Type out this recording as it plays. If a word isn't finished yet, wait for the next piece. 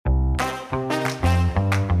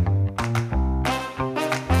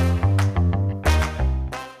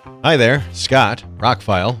Hi there, Scott,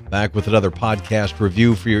 Rockfile, back with another podcast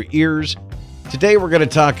review for your ears. Today we're going to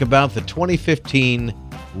talk about the 2015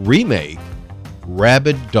 remake,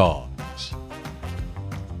 Rabid Dogs.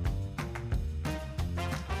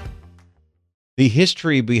 The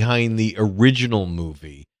history behind the original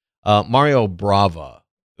movie, Mario Bava,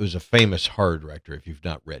 who's a famous horror director, if you've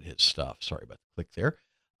not read his stuff. Sorry about the click there.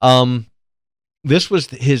 This was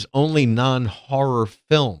his only non-horror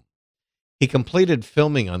film. He completed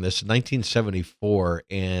filming on this in 1974,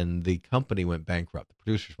 and the company went bankrupt. The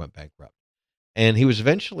producers went bankrupt. And he was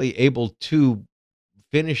eventually able to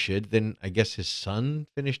finish it. Then I guess his son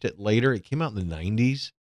finished it later. It came out in the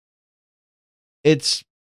 90s. It's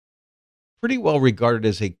pretty well regarded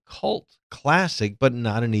as a cult classic, but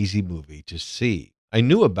not an easy movie to see. I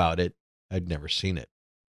knew about it. I'd never seen it.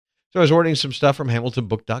 So I was ordering some stuff from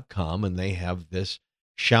HamiltonBook.com, and they have this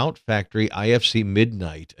Shout Factory IFC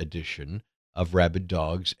Midnight edition of Rabid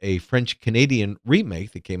Dogs, a French-Canadian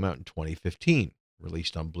remake that came out in 2015,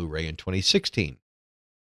 released on Blu-ray in 2016.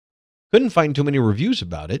 Couldn't find too many reviews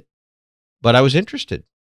about it, but I was interested.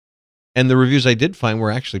 And the reviews I did find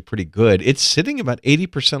were actually pretty good. It's sitting about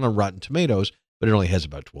 80% on Rotten Tomatoes, but it only has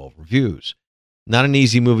about 12 reviews. Not an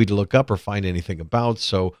easy movie to look up or find anything about,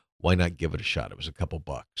 so why not give it a shot? It was a couple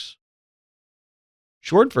bucks.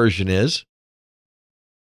 Short version is,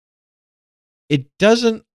 it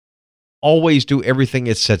doesn't always do everything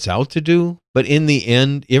it sets out to do, but in the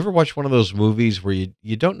end, you ever watch one of those movies where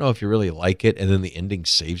you don't know if you really like it, and then the ending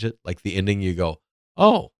saves it? Like the ending, you go,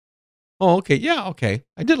 oh, okay, yeah, okay,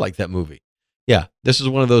 I did like that movie. Yeah, this is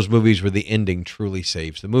one of those movies where the ending truly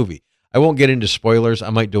saves the movie. I won't get into spoilers.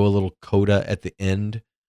 I might do a little coda at the end.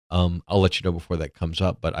 I'll let you know before that comes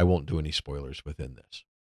up, but I won't do any spoilers within this.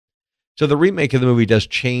 So the remake of the movie does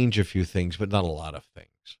change a few things, but not a lot of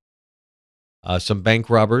things. Some bank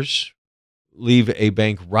robbers leave a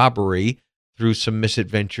bank robbery through some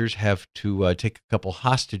misadventures, have to take a couple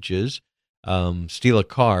hostages, steal a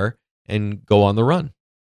car, and go on the run.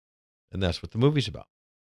 And that's what the movie's about.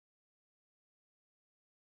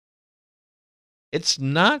 It's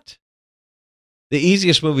not the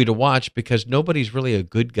easiest movie to watch because nobody's really a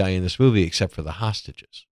good guy in this movie except for the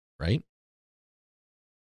hostages, right?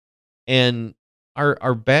 And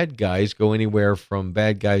our bad guys go anywhere from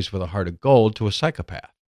bad guys with a heart of gold to a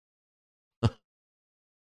psychopath.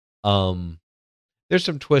 There's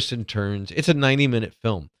some twists and turns. It's a 90-minute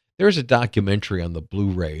film. There's a documentary on the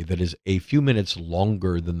Blu-ray that is a few minutes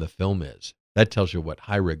longer than the film is. That tells you what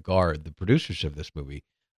high regard the producers of this movie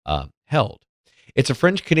held. It's a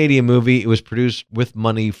French-Canadian movie. It was produced with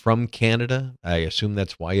money from Canada. I assume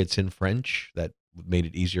that's why it's in French. That made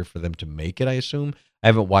it easier for them to make it, I assume. I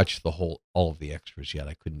haven't watched all of the extras yet.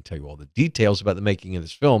 I couldn't tell you all the details about the making of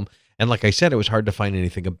this film. And like I said, it was hard to find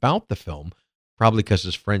anything about the film, probably because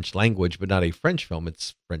it's French language, but not a French film.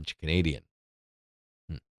 It's French-Canadian.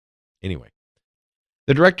 Anyway,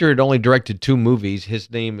 the director had only directed 2 movies. His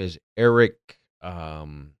name is Eric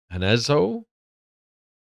Hanezo.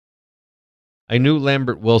 I knew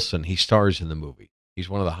Lambert Wilson. He stars in the movie. He's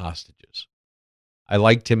one of the hostages. I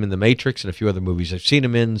liked him in The Matrix and a few other movies I've seen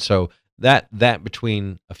him in. So that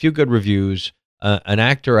between a few good reviews, an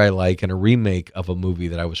actor I like, and a remake of a movie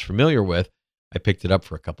that I was familiar with, I picked it up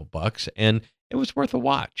for a couple bucks, and it was worth a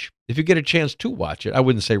watch. If you get a chance to watch it, I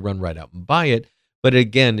wouldn't say run right out and buy it, but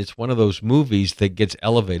again, it's one of those movies that gets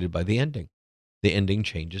elevated by the ending. The ending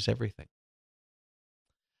changes everything.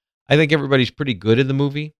 I think everybody's pretty good in the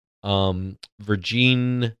movie.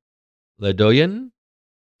 Virginie Ledoyen,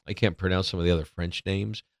 I can't pronounce some of the other French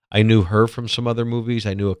names. I knew her from some other movies.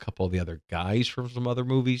 I knew a couple of the other guys from some other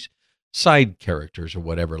movies. Side characters or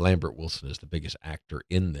whatever. Lambert Wilson is the biggest actor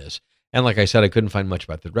in this. And like I said, I couldn't find much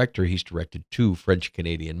about the director. He's directed 2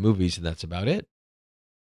 French-Canadian movies, and that's about it.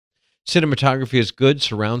 Cinematography is good.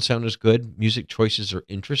 Surround sound is good. Music choices are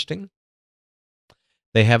interesting.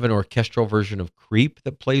 They have an orchestral version of Creep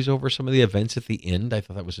that plays over some of the events at the end. I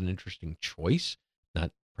thought that was an interesting choice.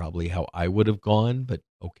 Not probably how I would have gone, but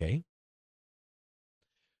okay.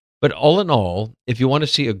 But all in all, if you want to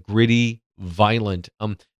see a gritty, violent,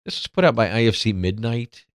 this was put out by IFC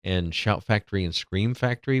Midnight and Shout Factory and Scream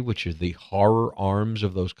Factory, which are the horror arms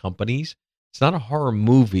of those companies. It's not a horror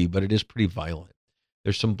movie, but it is pretty violent.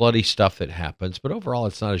 There's some bloody stuff that happens, but overall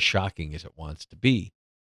it's not as shocking as it wants to be.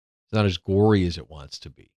 It's not as gory as it wants to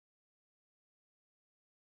be.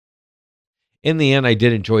 In the end, I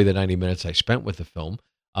did enjoy the 90 minutes I spent with the film.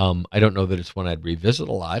 I don't know that it's one I'd revisit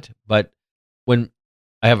a lot, but when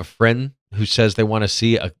I have a friend who says they want to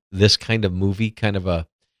see this kind of movie, kind of a,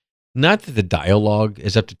 not that the dialogue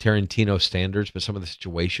is up to Tarantino standards, but some of the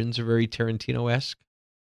situations are very Tarantino-esque.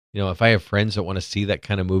 If I have friends that want to see that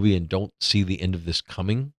kind of movie and don't see the end of this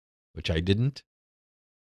coming, which I didn't,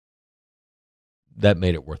 that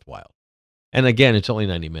made it worthwhile. And again, it's only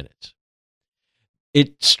 90 minutes.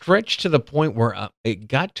 It stretched to the point where it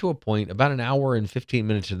got to a point about an hour and 15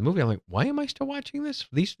 minutes of the movie. I'm like, why am I still watching this?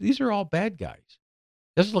 These are all bad guys.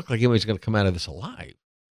 Doesn't look like anybody's going to come out of this alive.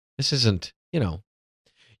 This isn't,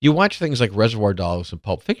 you watch things like Reservoir Dogs and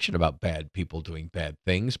Pulp Fiction about bad people doing bad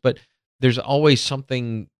things, but there's always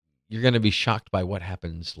something you're going to be shocked by what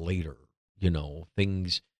happens later.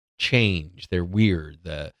 Things change. They're weird.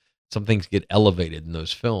 Some things get elevated in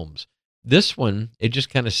those films. This one, it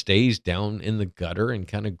just kind of stays down in the gutter and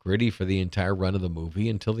kind of gritty for the entire run of the movie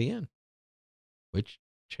until the end, which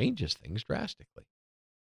changes things drastically.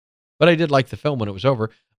 But I did like the film when it was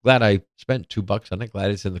over. Glad I spent $2 on it.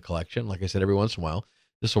 Glad it's in the collection. Like I said, every once in a while,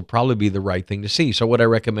 this will probably be the right thing to see. So would I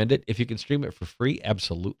recommend it? If you can stream it for free,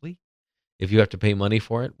 absolutely. If you have to pay money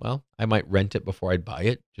for it, well, I might rent it before I'd buy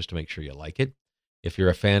it, just to make sure you like it. If you're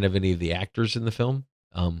a fan of any of the actors in the film,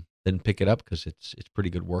 then pick it up because it's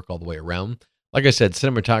pretty good work all the way around. Like I said,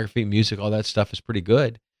 cinematography, music, all that stuff is pretty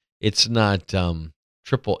good. It's not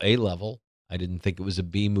triple A level. I didn't think it was a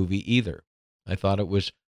B movie either. I thought it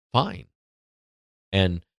was fine.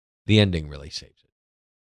 And the ending really saves it.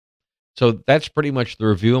 So that's pretty much the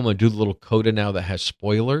review. I'm going to do the little coda now that has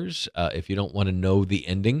spoilers. If you don't want to know the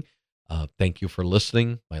ending, thank you for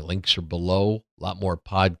listening. My links are below. A lot more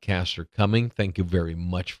podcasts are coming. Thank you very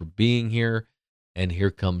much for being here. And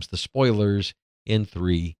here comes the spoilers in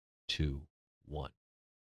 3, 2, 1.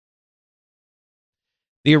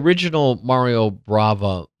 The original Mario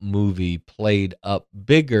Bava movie played up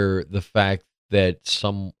bigger the fact that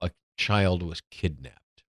a child was kidnapped.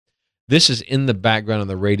 This is in the background on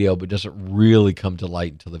the radio, but doesn't really come to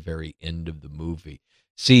light until the very end of the movie.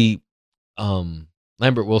 See,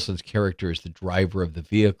 Lambert Wilson's character is the driver of the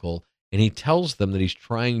vehicle, and he tells them that he's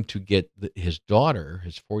trying to get his daughter,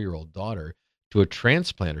 his 4-year-old daughter, to a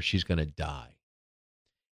transplant or she's going to die.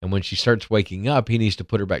 And when she starts waking up, he needs to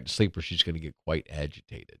put her back to sleep or she's going to get quite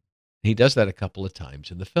agitated. And he does that a couple of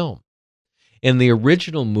times in the film. In the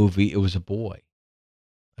original movie, it was a boy,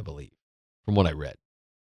 I believe, from what I read.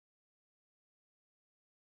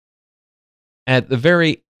 At the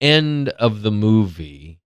very end of the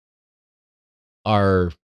movie,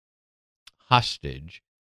 our hostage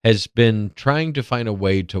has been trying to find a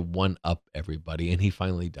way to one-up everybody, and he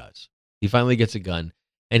finally does. He finally gets a gun,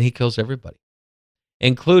 and he kills everybody,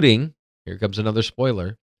 including, here comes another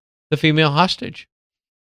spoiler, the female hostage,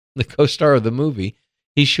 the co-star of the movie.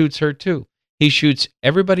 He shoots her too. He shoots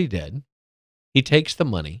everybody dead. He takes the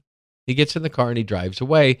money. He gets in the car, and he drives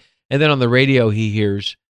away. And then on the radio, he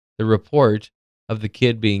hears the report of the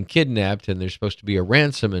kid being kidnapped, and there's supposed to be a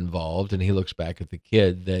ransom involved, and he looks back at the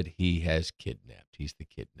kid that he has kidnapped. He's the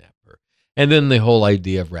kidnapper. And then the whole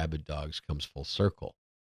idea of rabid dogs comes full circle.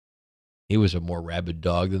 He was a more rabid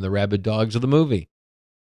dog than the rabid dogs of the movie.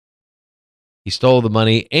 He stole the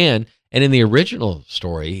money, and in the original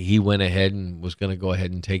story, he went ahead and was going to go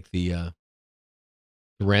ahead and take the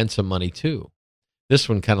ransom money too. This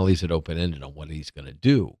one kind of leaves it open-ended on what he's going to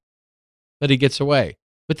do. But he gets away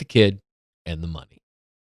with the kid and the money.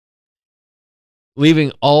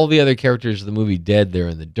 Leaving all the other characters of the movie dead there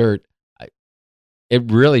in the dirt, it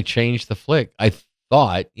really changed the flick. I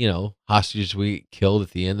thought, hostages we get killed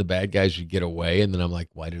at the end, the bad guys would get away, and then I'm like,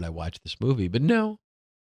 why did I watch this movie? But no.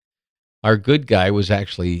 Our good guy was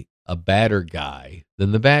actually a badder guy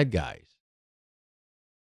than the bad guys.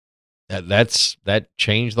 That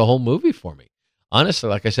changed the whole movie for me. Honestly,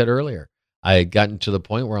 like I said earlier, I had gotten to the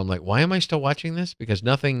point where I'm like, why am I still watching this? Because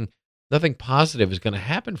nothing positive is going to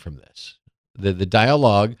happen from this. The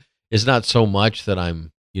dialogue is not so much that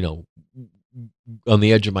I'm, on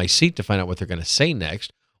the edge of my seat to find out what they're going to say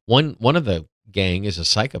next. One of the gang is a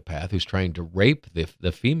psychopath who's trying to rape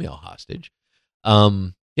the female hostage.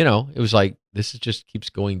 It was like, this just keeps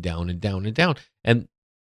going down and down and down. And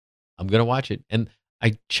I'm going to watch it. And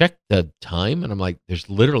I checked the time, and I'm like, there's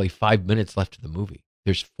literally 5 minutes left of the movie.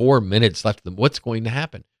 There's 4 minutes left of them. What's going to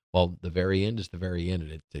happen? Well, the very end is the very end,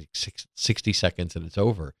 and it takes 60 seconds, and it's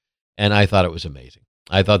over. And I thought it was amazing.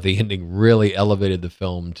 I thought the ending really elevated the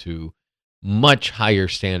film to much higher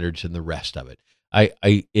standards than the rest of it.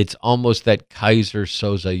 It's almost that Kaiser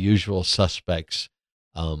Soze Usual Suspects.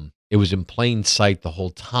 It was in plain sight the whole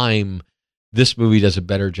time. This movie does a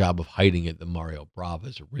better job of hiding it than Mario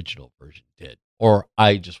Brava's original version did. Or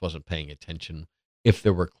I just wasn't paying attention if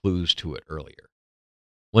there were clues to it earlier.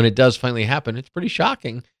 When it does finally happen, it's pretty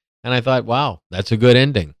shocking. And I thought, wow, that's a good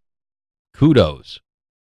ending. Kudos.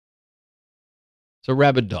 So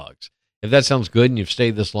Rabid Dogs. If that sounds good and you've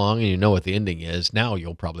stayed this long and you know what the ending is, now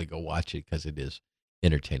you'll probably go watch it because it is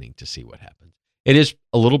entertaining to see what happens. It is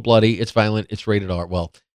a little bloody. It's violent. It's rated R.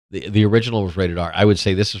 Well, the original was rated R. I would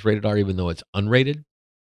say this is rated R even though it's unrated.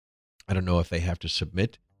 I don't know if they have to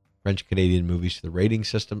submit French-Canadian movies to the rating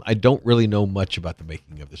system. I don't really know much about the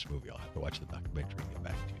making of this movie. I'll have to watch the documentary and get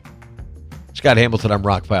back to you. Scott Hamilton, I'm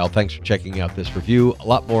Rockfile. Thanks for checking out this review. A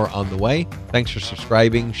lot more on the way. Thanks for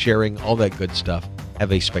subscribing, sharing, all that good stuff.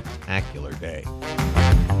 Have a spectacular day.